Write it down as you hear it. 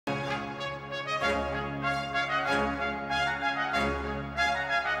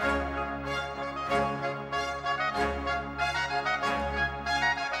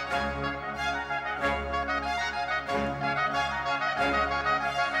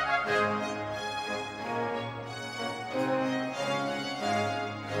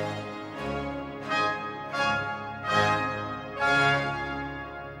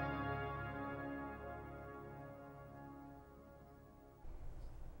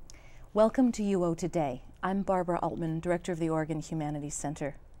Welcome to UO Today. I'm Barbara Altman, Director of the Oregon Humanities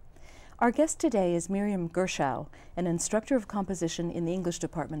Center. Our guest today is Miriam Gershow, an instructor of composition in the English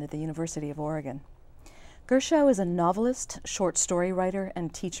department at the University of Oregon. Gershow is a novelist, short story writer,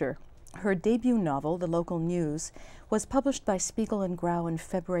 and teacher. Her debut novel, The Local News, was published by Spiegel and Grau in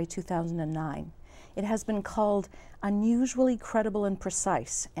February 2009. It has been called unusually credible and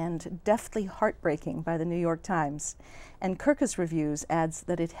precise and deftly heartbreaking by the New York Times. And Kirkus Reviews adds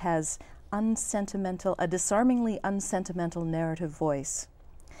that it has a disarmingly unsentimental narrative voice.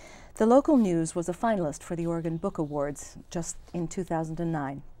 The Local News was a finalist for the Oregon Book Awards just in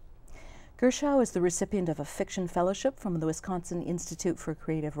 2009. Gershow is the recipient of a fiction fellowship from the Wisconsin Institute for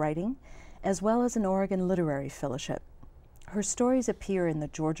Creative Writing, as well as an Oregon Literary Fellowship. Her stories appear in the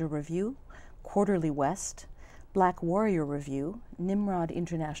Georgia Review, Quarterly West, Black Warrior Review, Nimrod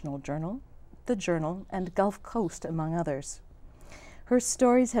International Journal, The Journal, and Gulf Coast, among others. Her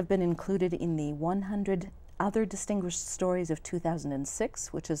stories have been included in the 100 Other Distinguished Stories of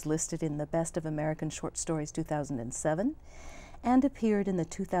 2006, which is listed in the Best of American Short Stories 2007, and appeared in the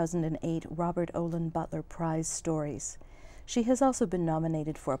 2008 Robert Olin Butler Prize Stories. She has also been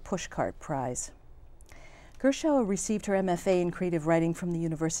nominated for a Pushcart Prize. Gershow received her MFA in creative writing from the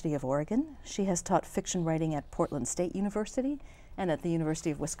University of Oregon. She has taught fiction writing at Portland State University and at the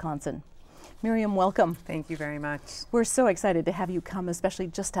University of Wisconsin. Miriam, welcome. Thank you very much. We're so excited to have you come, especially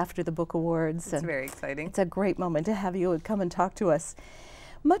just after the book awards. It's very exciting. It's a great moment to have you come and talk to us.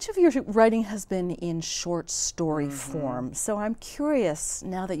 Much of your writing has been in short story form, so I'm curious,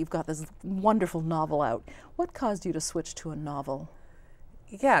 now that you've got this wonderful novel out, what caused you to switch to a novel?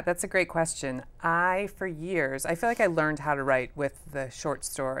 Yeah, that's a great question. For years, I feel like I learned how to write with the short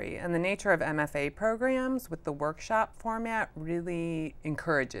story, and the nature of MFA programs with the workshop format really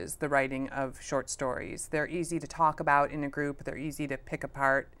encourages the writing of short stories. They're easy to talk about in a group, they're easy to pick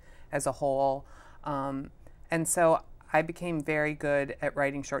apart as a whole, and so I became very good at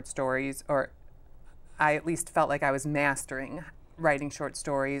writing short stories, or I at least felt like I was mastering writing short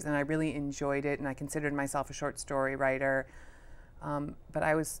stories, and I really enjoyed it, and I considered myself a short story writer. But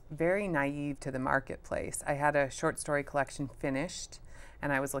I was very naive to the marketplace. I had a short story collection finished,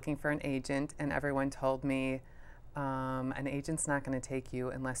 and I was looking for an agent, and everyone told me, an agent's not going to take you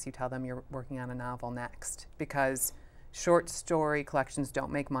unless you tell them you're working on a novel next, because short story collections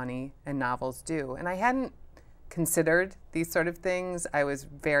don't make money, and novels do. And I hadn't considered these sort of things. I was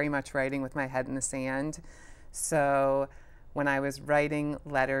very much writing with my head in the sand. So when I was writing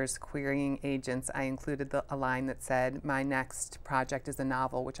letters querying agents, I included a line that said, my next project is a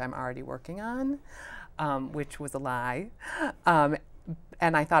novel, which I'm already working on, which was a lie. And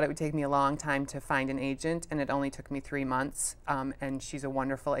I thought it would take me a long time to find an agent, and it only took me 3 months. And she's a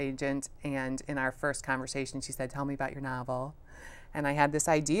wonderful agent. And in our first conversation, she said, tell me about your novel. And I had this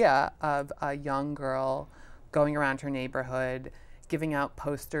idea of a young girl going around her neighborhood, giving out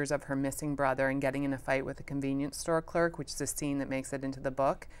posters of her missing brother and getting in a fight with a convenience store clerk, which is a scene that makes it into the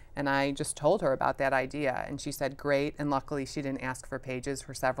book. And I just told her about that idea, and she said, great, and luckily she didn't ask for pages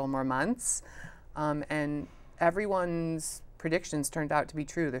for several more months. And everyone's predictions turned out to be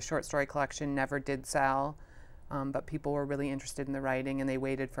true. The short story collection never did sell, but people were really interested in the writing, and they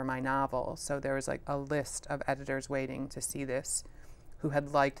waited for my novel. So there was like a list of editors waiting to see this, who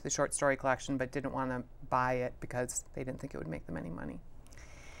had liked the short story collection but didn't want to buy it because they didn't think it would make them any money.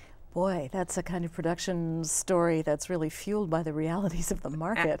 Boy, that's a kind of production story that's really fueled by the realities of the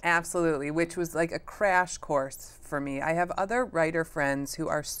market. Absolutely, which was like a crash course for me. I have other writer friends who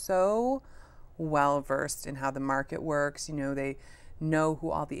are so well versed in how the market works. You know, they know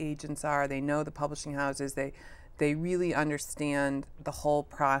who all the agents are, they know the publishing houses, they really understand the whole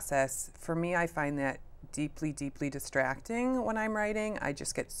process. For me, I find that deeply, deeply distracting when I'm writing. I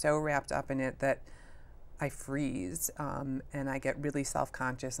just get so wrapped up in it that I freeze, and I get really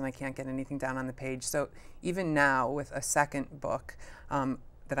self-conscious, and I can't get anything down on the page. So even now, with a second book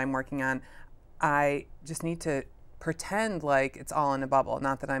that I'm working on, I just need to pretend like it's all in a bubble,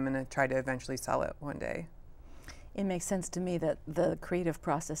 not that I'm going to try to eventually sell it one day. It makes sense to me that the creative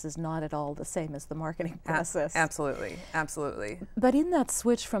process is not at all the same as the marketing process. Absolutely, absolutely. But in that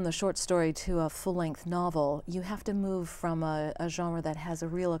switch from the short story to a full-length novel, you have to move from a genre that has a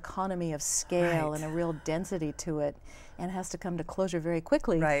real economy of scale and a real density to it, and has to come to closure very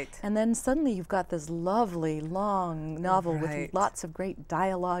quickly. Right. And then suddenly you've got this lovely, long novel with lots of great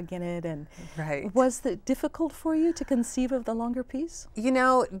dialogue in it. And was it difficult for you to conceive of the longer piece? You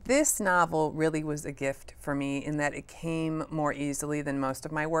know, this novel really was a gift for me in that it came more easily than most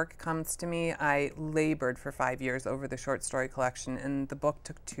of my work comes to me. I labored for 5 years over the short story collection, and the book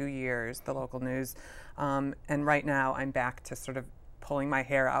took 2 years, The Local News. And right now I'm back to sort of pulling my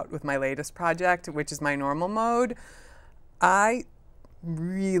hair out with my latest project, which is my normal mode. I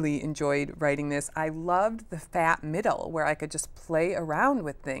really enjoyed writing this. I loved the fat middle where I could just play around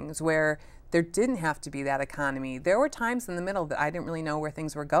with things, where there didn't have to be that economy. There were times in the middle that I didn't really know where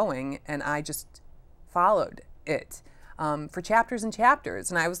things were going, and I just followed it for chapters and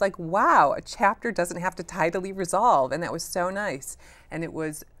chapters. And I was like, wow, a chapter doesn't have to tidily resolve. And that was so nice. And it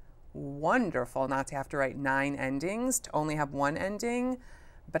was wonderful not to have to write 9 endings, to only have one ending.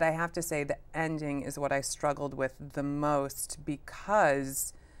 But I have to say the ending is what I struggled with the most,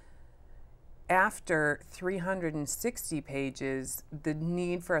 because after 360 pages, the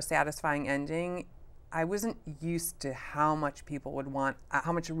need for a satisfying ending, I wasn't used to how much people would want,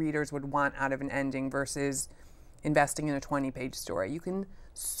 how much readers would want out of an ending versus investing in a 20-page story. You can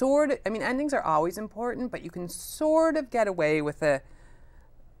sort of, I mean, endings are always important, but you can sort of get away with a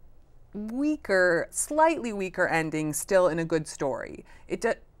weaker, slightly weaker ending still in a good story.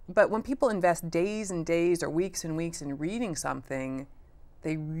 But when people invest days and days or weeks and weeks in reading something,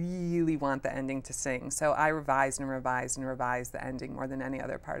 they really want the ending to sing. So I revised and revised and revised the ending more than any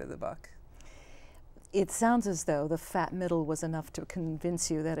other part of the book. It sounds as though the fat middle was enough to convince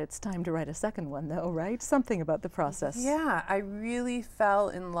you that it's time to write a second one, though, right? Something about the process. Yeah, I really fell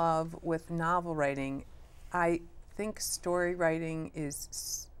in love with novel writing. I think story writing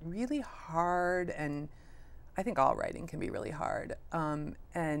is really hard, and I think all writing can be really hard,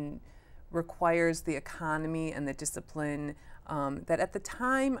 and requires the economy and the discipline that at the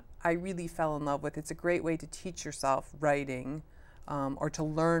time I really fell in love with. It's a great way to teach yourself writing or to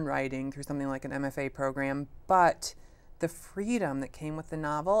learn writing through something like an MFA program, but the freedom that came with the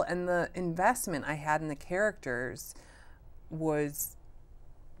novel and the investment I had in the characters was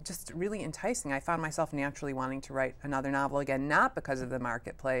just really enticing. I found myself naturally wanting to write another novel again, not because of the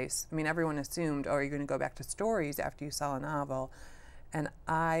marketplace. I mean, everyone assumed, oh, you're going to go back to stories after you sell a novel. And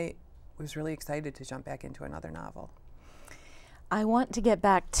I was really excited to jump back into another novel. I want to get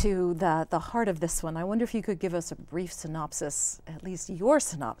back to the heart of this one. I wonder if you could give us a brief synopsis, at least your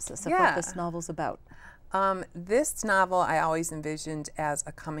synopsis of what this novel's about. This novel I always envisioned as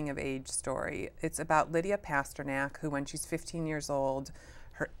a coming-of-age story. It's about Lydia Pasternak, who when she's 15 years old,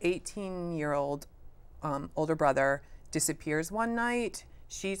 her 18-year-old older brother disappears one night.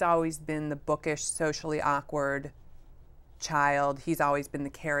 She's always been the bookish, socially awkward child. He's always been the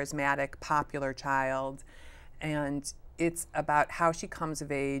charismatic, popular child. And it's about how she comes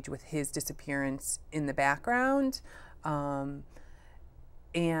of age with his disappearance in the background. And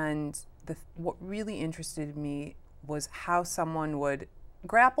what really interested me was how someone would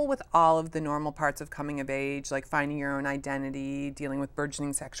grapple with all of the normal parts of coming of age, like finding your own identity, dealing with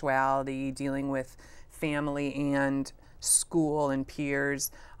burgeoning sexuality, dealing with family and school and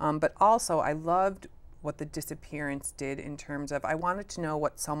peers. But also, I loved what the disappearance did in terms of, I wanted to know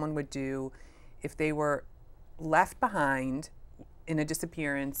what someone would do if they were left behind in a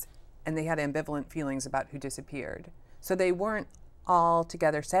disappearance and they had ambivalent feelings about who disappeared. So they weren't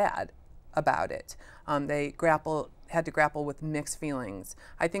altogether sad about it. They had to grapple with mixed feelings.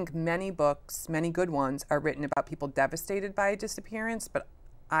 I think many books, many good ones, are written about people devastated by a disappearance, but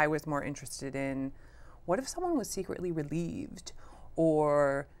I was more interested in, what if someone was secretly relieved,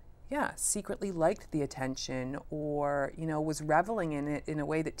 or secretly liked the attention, or was reveling in it in a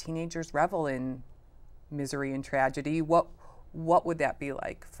way that teenagers revel in misery and tragedy. What would that be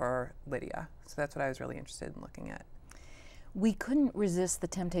like for Lydia? So that's what I was really interested in looking at. We couldn't resist the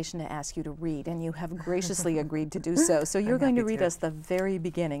temptation to ask you to read, and you have graciously agreed to do so. So you're going to read us the very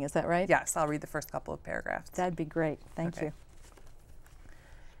beginning, is that right? Yes, I'll read the first couple of paragraphs. That'd be great. Thank you.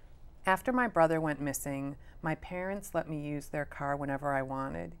 After my brother went missing, my parents let me use their car whenever I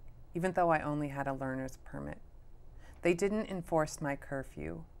wanted, even though I only had a learner's permit. They didn't enforce my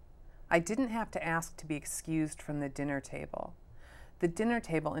curfew. I didn't have to ask to be excused from the dinner table. The dinner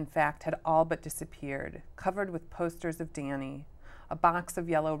table, in fact, had all but disappeared, covered with posters of Danny, a box of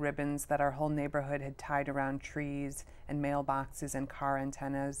yellow ribbons that our whole neighborhood had tied around trees and mailboxes and car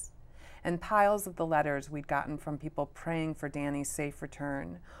antennas, and piles of the letters we'd gotten from people praying for Danny's safe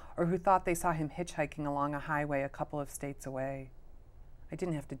return, or who thought they saw him hitchhiking along a highway a couple of states away. I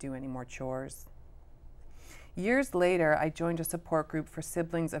didn't have to do any more chores. Years later, I joined a support group for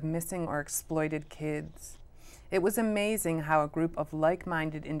siblings of missing or exploited kids. It was amazing how a group of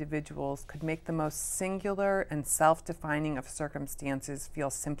like-minded individuals could make the most singular and self-defining of circumstances feel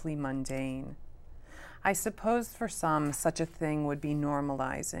simply mundane. I suppose for some, such a thing would be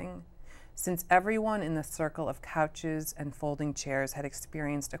normalizing, since everyone in the circle of couches and folding chairs had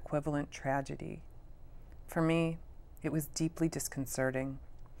experienced equivalent tragedy. For me, it was deeply disconcerting.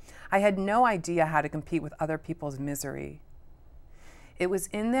 I had no idea how to compete with other people's misery. It was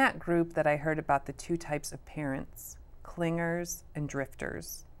in that group that I heard about the two types of parents, clingers and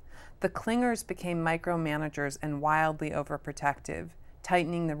drifters. The clingers became micromanagers and wildly overprotective,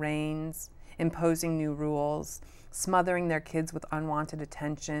 tightening the reins, imposing new rules, smothering their kids with unwanted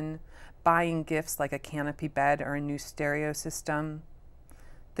attention, buying gifts like a canopy bed or a new stereo system.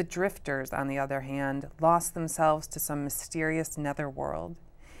 The drifters, on the other hand, lost themselves to some mysterious netherworld,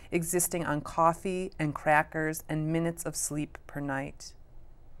 existing on coffee and crackers and minutes of sleep per night.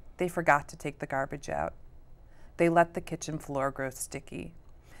 They forgot to take the garbage out. They let the kitchen floor grow sticky.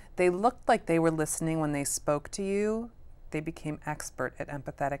 They looked like they were listening when they spoke to you. They became expert at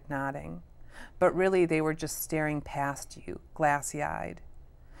empathetic nodding. But really, they were just staring past you, glassy-eyed.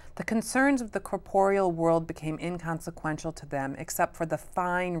 The concerns of the corporeal world became inconsequential to them, except for the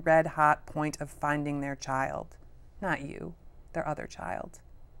fine, red-hot point of finding their child. Not you, their other child.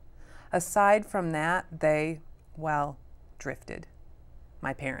 Aside from that, they, well, drifted.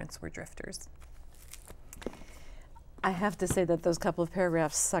 My parents were drifters. I have to say that those couple of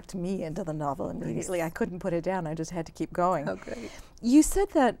paragraphs sucked me into the novel immediately. Nice. I couldn't put it down. I just had to keep going. Oh, great. You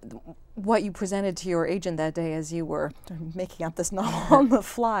said that what you presented to your agent that day as you were making up this novel on the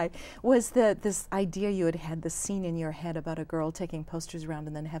fly was that this idea you had had, this scene in your head about a girl taking posters around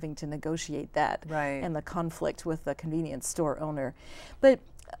and then having to negotiate that, Right. and the conflict with the convenience store owner. But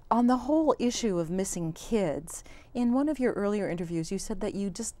on the whole issue of missing kids, in one of your earlier interviews you said that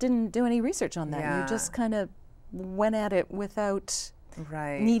you just didn't do any research on that. Yeah. You just kind of went at it without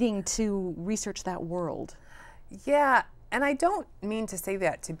Right. needing to research that world. Yeah, and I don't mean to say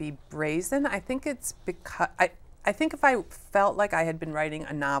that to be brazen. I think it's because I think if I felt like I had been writing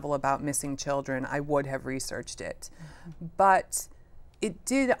a novel about missing children, I would have researched it. Mm-hmm. But it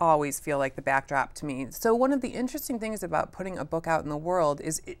did always feel like the backdrop to me. So one of the interesting things about putting a book out in the world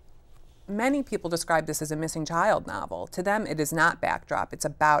is many people describe this as a missing child novel. To them, it is not backdrop. It's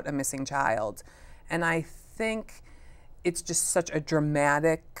about a missing child. And I think it's just such a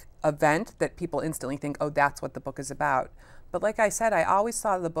dramatic event that people instantly think, oh, that's what the book is about. But like I said, I always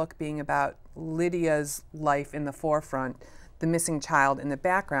saw the book being about Lydia's life in the forefront, the missing child in the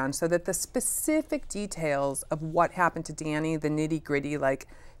background, so that the specific details of what happened to Danny, the nitty-gritty, like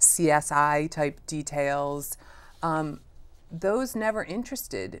CSI type details, those never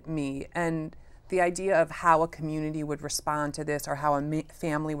interested me. And the idea of how a community would respond to this, or how a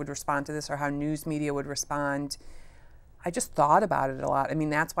family would respond to this, or how news media would respond, I just thought about it a lot. I mean,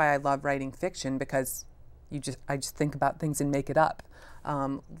 that's why I love writing fiction, because I just think about things and make it up.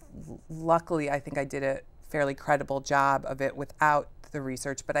 Luckily, I think I did a fairly credible job of it without the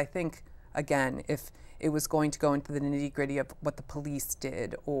research. But I think, again, if it was going to go into the nitty-gritty of what the police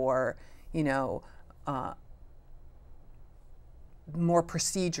did, or, you know, more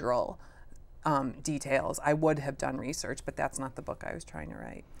procedural details, I would have done research, but that's not the book I was trying to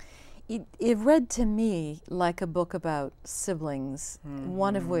write. It read to me like a book about siblings, Mm-hmm.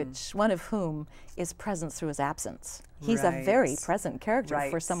 one of whom is present through his absence. He's a Right. very present character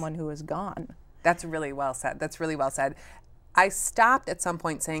for Right. someone who is gone. That's really well said. That's really well said. I stopped at some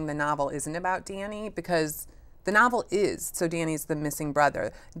point saying the novel isn't about Danny, because the novel is. So Danny's the missing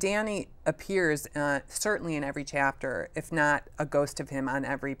brother. Danny appears certainly in every chapter, if not a ghost of him on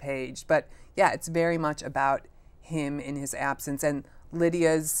every page. But yeah, it's very much about him in his absence and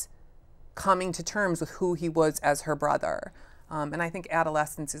Lydia's coming to terms with who he was as her brother. And I think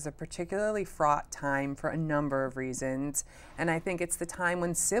adolescence is a particularly fraught time for a number of reasons. And I think it's the time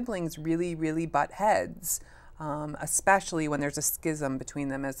when siblings really, really butt heads, especially when there's a schism between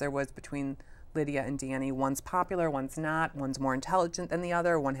them, as there was between Lydia and Danny. One's popular, one's not. One's more intelligent than the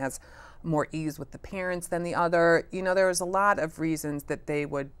other. One has more ease with the parents than the other. You know, there was a lot of reasons that they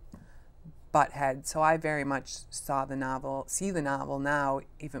would butt heads. So I very much see the novel now,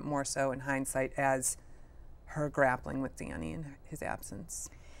 even more so in hindsight, as her grappling with Danny and his absence.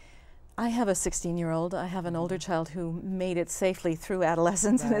 I have a 16-year-old. I have an older child who made it safely through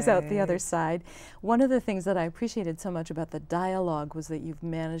adolescence and is out the other side. One of the things that I appreciated so much about the dialogue was that you've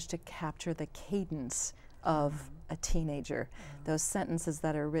managed to capture the cadence of a teenager. Those sentences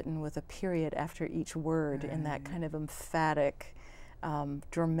that are written with a period after each word in that kind of emphatic,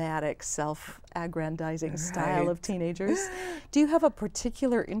 dramatic, self-aggrandizing style of teenagers. Do you have a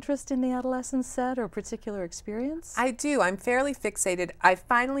particular interest in the adolescence set or a particular experience? I do. I'm fairly fixated. I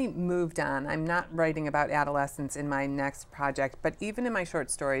finally moved on. I'm not writing about adolescence in my next project, but even in my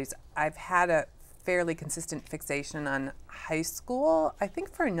short stories, I've had a fairly consistent fixation on high school, I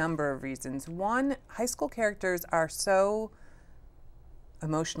think for a number of reasons. One, high school characters are so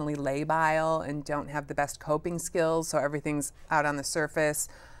emotionally labile and don't have the best coping skills, so everything's out on the surface.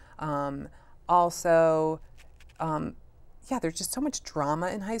 Also, yeah, there's just so much drama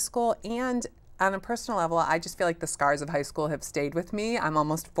in high school. And on a personal level, I just feel like the scars of high school have stayed with me. I'm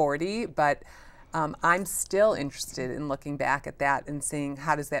almost 40, but I'm still interested in looking back at that and seeing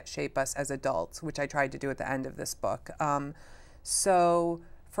how does that shape us as adults, which I tried to do at the end of this book. So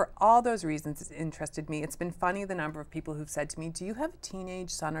for all those reasons, it's interested me. It's been funny the number of people who've said to me, do you have a teenage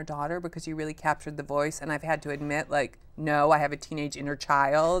son or daughter because you really captured the voice? And I've had to admit, like, no, I have a teenage inner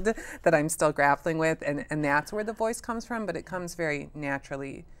child that I'm still grappling with, and that's where the voice comes from, but it comes very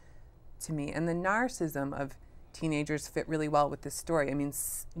naturally to me. And the narcissism of teenagers fit really well with this story. I mean,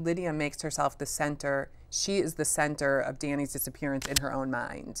 Lydia makes herself the center. She is the center of Danny's disappearance in her own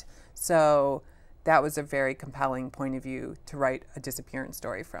mind. So that was a very compelling point of view to write a disappearance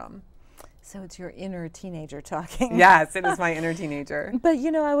story from. So it's your inner teenager talking. Yes, it is my inner teenager. But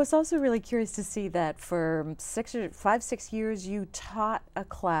you know, I was also really curious to see that for 5-6 years you taught a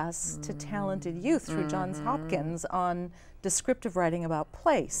class to talented youth through Johns Hopkins on descriptive writing about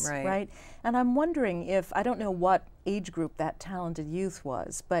place, right? And I'm wondering if, I don't know what age group that talented youth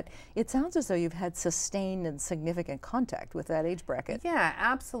was, but it sounds as though you've had sustained and significant contact with that age bracket. Yeah,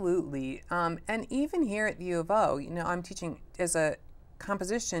 absolutely. And even here at the U of O, you know, I'm teaching as a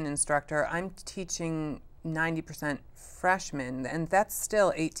composition instructor, I'm teaching 90% freshmen, and that's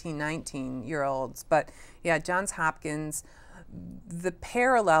still 18, 19-year-olds. But yeah, Johns Hopkins, the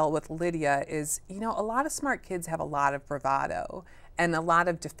parallel with Lydia is, you know, a lot of smart kids have a lot of bravado and a lot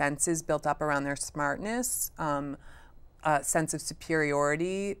of defenses built up around their smartness, a sense of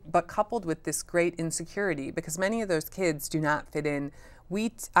superiority, but coupled with this great insecurity, because many of those kids do not fit in.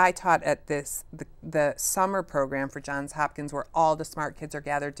 I taught at the summer program for Johns Hopkins where all the smart kids are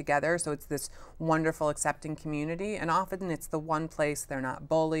gathered together, so it's this wonderful, accepting community, and often it's the one place they're not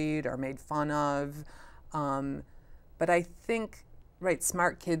bullied or made fun of. But I think, right,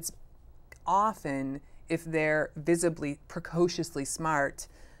 smart kids often, if they're visibly, precociously smart,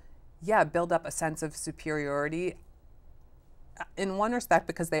 yeah, build up a sense of superiority in one respect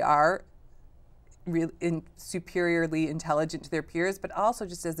because they are superiorly intelligent to their peers, but also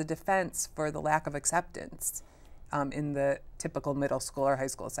just as a defense for the lack of acceptance in the typical middle school or high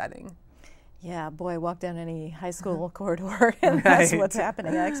school setting. Yeah, boy, walk down any high school corridor and that's what's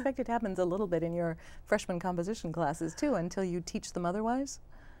happening. I expect it happens a little bit in your freshman composition classes too, until you teach them otherwise.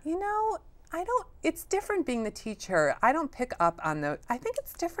 You know, it's different being the teacher. I don't pick up on I think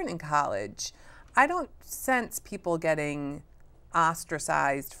it's different in college. I don't sense people getting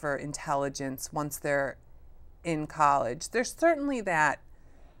ostracized for intelligence once they're in college. There's certainly the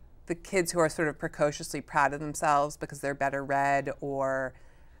kids who are sort of precociously proud of themselves because they're better read or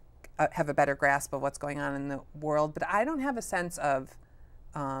have a better grasp of what's going on in the world, but I don't have a sense of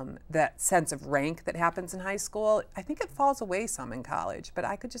that sense of rank that happens in high school. I think it falls away some in college, but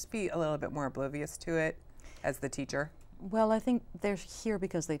I could just be a little bit more oblivious to it as the teacher. Well, I think they're here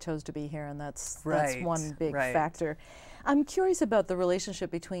because they chose to be here, and that's one big factor. I'm curious about the relationship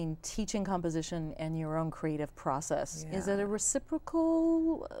between teaching composition and your own creative process. Yeah. Is it a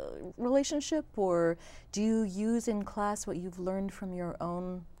reciprocal relationship, or do you use in class what you've learned from your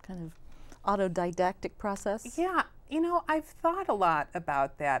own kind of autodidactic process? Yeah, you know, I've thought a lot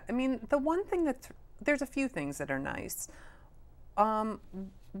about that. I mean, the one thing there's a few things that are nice.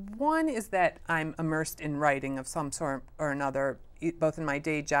 One is that I'm immersed in writing of some sort or another, both in my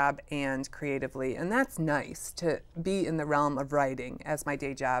day job and creatively, and that's nice to be in the realm of writing as my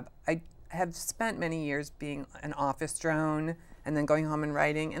day job. I have spent many years being an office drone and then going home and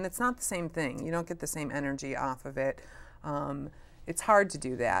writing, and it's not the same thing. You don't get the same energy off of it. It's hard to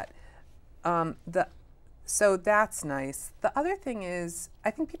do that. So that's nice. The other thing is,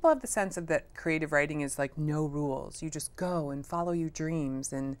 I think people have the sense of that creative writing is like no rules. You just go and follow your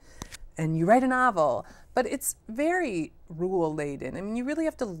dreams and you write a novel. But it's very rule-laden. I mean, you really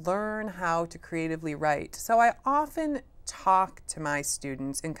have to learn how to creatively write. So I often talk to my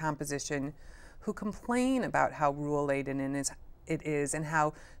students in composition who complain about how rule-laden it is and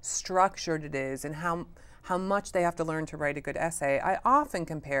how structured it is and how much they have to learn to write a good essay. I often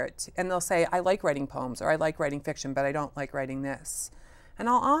compare it to, and they'll say, I like writing poems or I like writing fiction, but I don't like writing this. And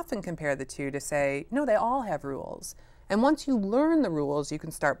I'll often compare the two to say, no, they all have rules. And once you learn the rules, you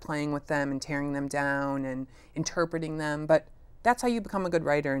can start playing with them and tearing them down and interpreting them. But that's how you become a good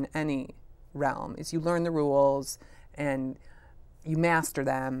writer in any realm, is you learn the rules and you master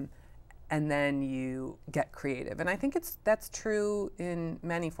them, and then you get creative. And I think that's true in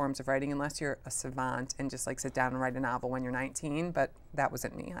many forms of writing, unless you're a savant and just like sit down and write a novel when you're 19, but that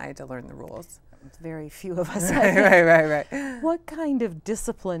wasn't me. I had to learn the rules. Very few of us. Right. What kind of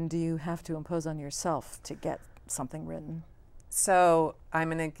discipline do you have to impose on yourself to get something written? So I'm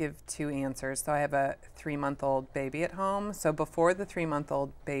going to give two answers. So I have a 3-month-old baby at home. So before the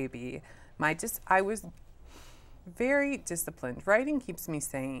 3-month-old baby, I was very disciplined. Writing keeps me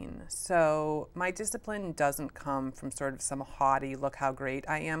sane. So my discipline doesn't come from sort of some haughty, look how great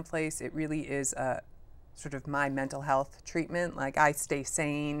I am place. It really is a sort of my mental health treatment. Like I stay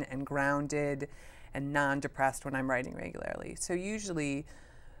sane and grounded and non-depressed when I'm writing regularly. So usually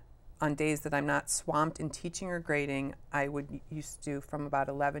on days that I'm not swamped in teaching or grading, I would used to from about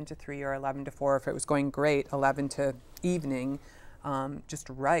 11 to 3 or 11 to 4, if it was going great, 11 to evening, just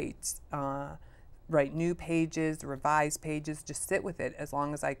write new pages, revise pages, just sit with it as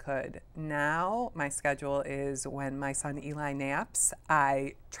long as I could. Now my schedule is when my son Eli naps,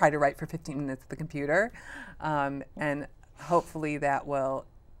 I try to write for 15 minutes at the computer, and hopefully that will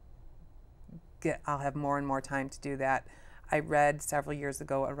I'll have more and more time to do that. I read several years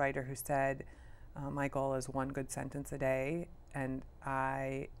ago a writer who said, my goal is 1 good sentence a day, and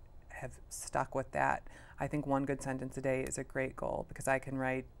I have stuck with that. I think 1 good sentence a day is a great goal because I can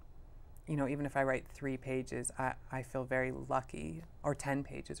write, even if I write 3 pages, I feel very lucky, or 10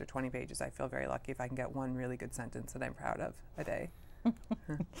 pages or 20 pages, I feel very lucky if I can get 1 really good sentence that I'm proud of a day.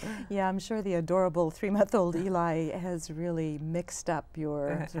 Yeah, I'm sure the adorable 3-month-old Eli has really mixed up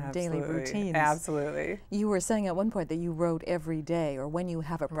your sort of daily routines. Absolutely. You were saying at one point that you wrote every day, or when you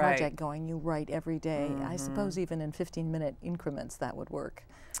have a project Right. going, you write every day. I suppose even in 15-minute increments that would work.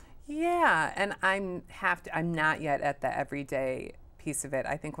 Yeah, and I'm not yet at the everyday piece of it.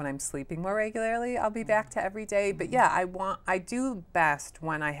 I think when I'm sleeping more regularly, I'll be back to every day. But yeah, I do best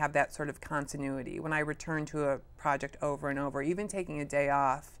when I have that sort of continuity. When I return to a project over and over, even taking a day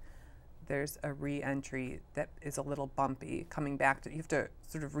off, there's a re-entry that is a little bumpy. Coming back to, you have to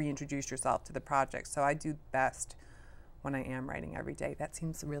sort of reintroduce yourself to the project. So I do best when I am writing every day. That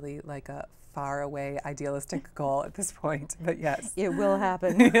seems really like a far away idealistic goal at this point, but yes. It will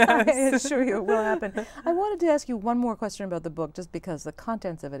happen. Yes. I assure you it will happen. I wanted to ask you one more question about the book, just because the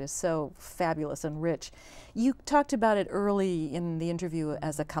contents of it is so fabulous and rich. You talked about it early in the interview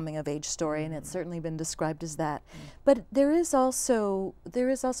as a coming-of-age story, and it's certainly been described as that. But there is also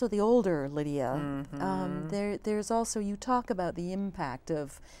the older Lydia. There's also, you talk about the impact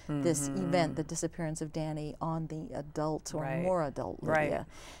of this event, the disappearance of Danny, on the adult or Right. more adult Lydia. Right.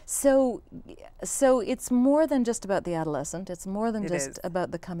 So it's more than just about the adolescent. It's more than It just is.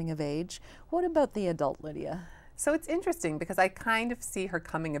 about the coming of age. What about the adult Lydia? So it's interesting because I kind of see her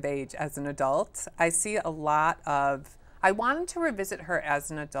coming of age as an adult. I see a lot of, I wanted to revisit her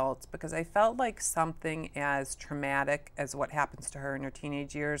as an adult because I felt like something as traumatic as what happens to her in her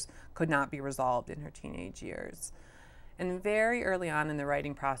teenage years could not be resolved in her teenage years. And very early on in the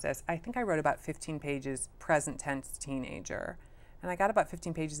writing process, I think I wrote about 15 pages present tense teenager. And I got about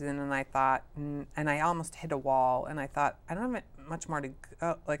 15 pages in and I thought, and I almost hit a wall, and I thought, I don't have much more to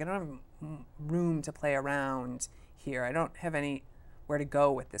go, like I don't have room to play around here. I don't have anywhere to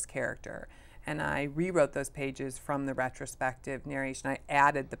go with this character. And I rewrote those pages from the retrospective narration. I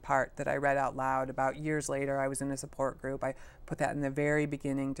added the part that I read out loud about years later. I was in a support group. I put that in the very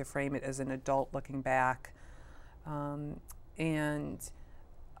beginning to frame it as an adult looking back. And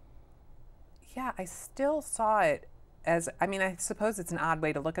yeah, I still saw it as, I suppose it's an odd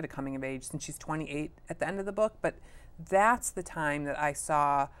way to look at a coming of age since she's 28 at the end of the book, but that's the time that I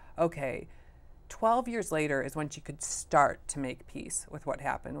saw, okay, 12 years later is when she could start to make peace with what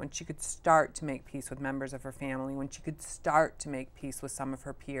happened, when she could start to make peace with members of her family, when she could start to make peace with some of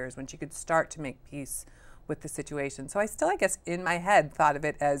her peers, when she could start to make peace with the situation. So I still, I guess, in my head thought of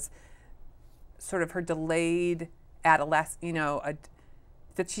it as sort of her delayed adolescence,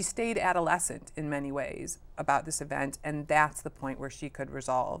 that she stayed adolescent in many ways about this event, and that's the point where she could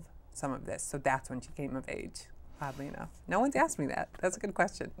resolve some of this. So that's when she came of age, oddly enough. No one's asked me that. That's a good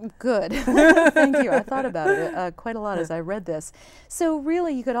question. Good. Thank you. I thought about it quite a lot as I read this. So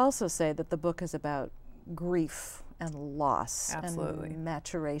really, you could also say that the book is about grief and loss Absolutely. and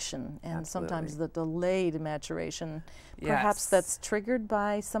maturation, and Absolutely. sometimes the delayed maturation, Yes. perhaps that's triggered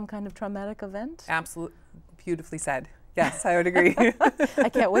by some kind of traumatic event. Absolutely. Beautifully said. Yes, I would agree. I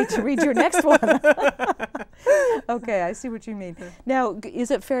can't wait to read your next one. Okay, I see what you mean. Now, is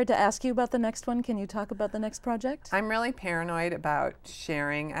it fair to ask you about the next one? Can you talk about the next project? I'm really paranoid about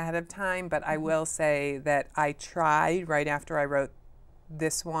sharing ahead of time, but I will say that I tried right after I wrote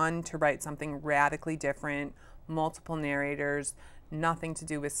this one to write something radically different, multiple narrators, nothing to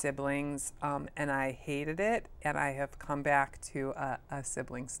do with siblings, and I hated it, and I have come back to a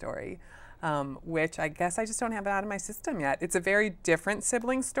sibling story. Which I guess I just don't have it out of my system yet. It's a very different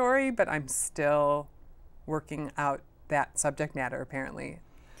sibling story, but I'm still working out that subject matter, apparently.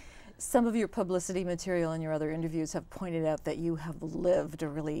 Some of your publicity material and your other interviews have pointed out that you have lived a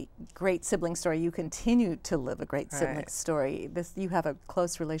really great sibling story. You continue to live a great sibling story. You have a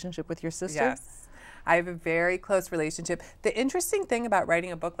close relationship with your sister? Yes. I have a very close relationship. The interesting thing about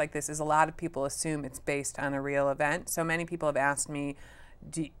writing a book like this is a lot of people assume it's based on a real event. So many people have asked me,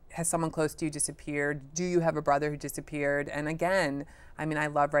 has someone close to you disappeared? Do you have a brother who disappeared? And again, I mean, I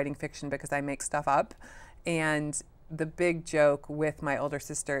love writing fiction because I make stuff up. And the big joke with my older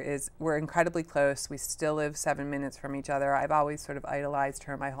sister is we're incredibly close. We still live 7 minutes from each other. I've always sort of idolized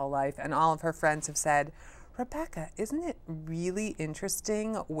her my whole life. And all of her friends have said, Rebecca, isn't it really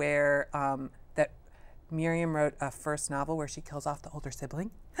interesting where that Miriam wrote a first novel where she kills off the older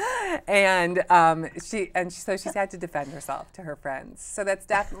sibling? And so she's had to defend herself to her friends. So that's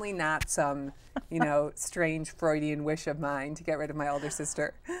definitely not some, strange Freudian wish of mine to get rid of my older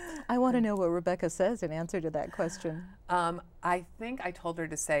sister. I want to know what Rebecca says in answer to that question. I think I told her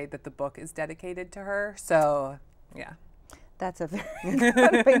to say that the book is dedicated to her. So, yeah. That's a very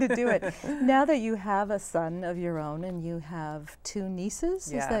good way to do it. Now that you have a son of your own and you have 2 nieces,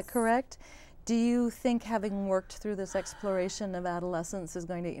 yes. Is that correct? Do you think having worked through this exploration of adolescence is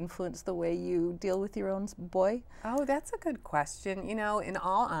going to influence the way you deal with your own boy? Oh, that's a good question. In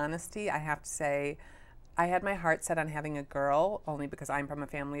all honesty, I have to say, I had my heart set on having a girl only because I'm from a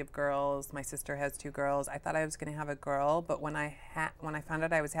family of girls. My sister has 2 girls. I thought I was going to have a girl, but when I found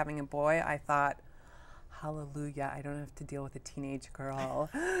out I was having a boy, I thought, hallelujah, I don't have to deal with a teenage girl.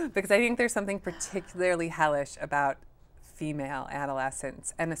 Because I think there's something particularly hellish about female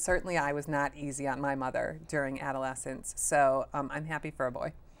adolescence, and certainly I was not easy on my mother during adolescence, so I'm happy for a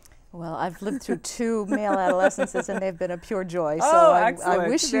boy. Well, I've lived through 2 male adolescences and they've been a pure joy, so oh, I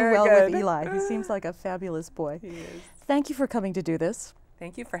wish you Very well good. with Eli. He seems like a fabulous boy. He is. Thank you for coming to do this.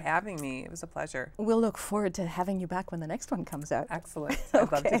 Thank you for having me. It was a pleasure. We'll look forward to having you back when the next one comes out. Excellent.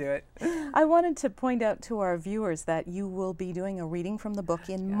 I'd love to do it. I wanted to point out to our viewers that you will be doing a reading from the book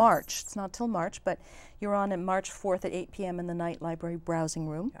in March. It's not till March, but you're on March 4th at 8 p.m. in the Night Library Browsing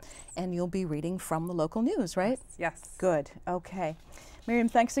Room, and you'll be reading from the local news, right? Yes. Good. Okay. Miriam,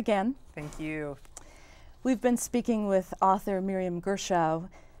 thanks again. Thank you. We've been speaking with author Miriam Gershow,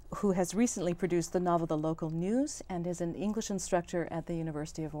 who has recently produced the novel The Local News and is an English instructor at the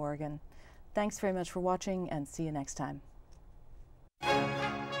University of Oregon. Thanks very much for watching, and see you next time.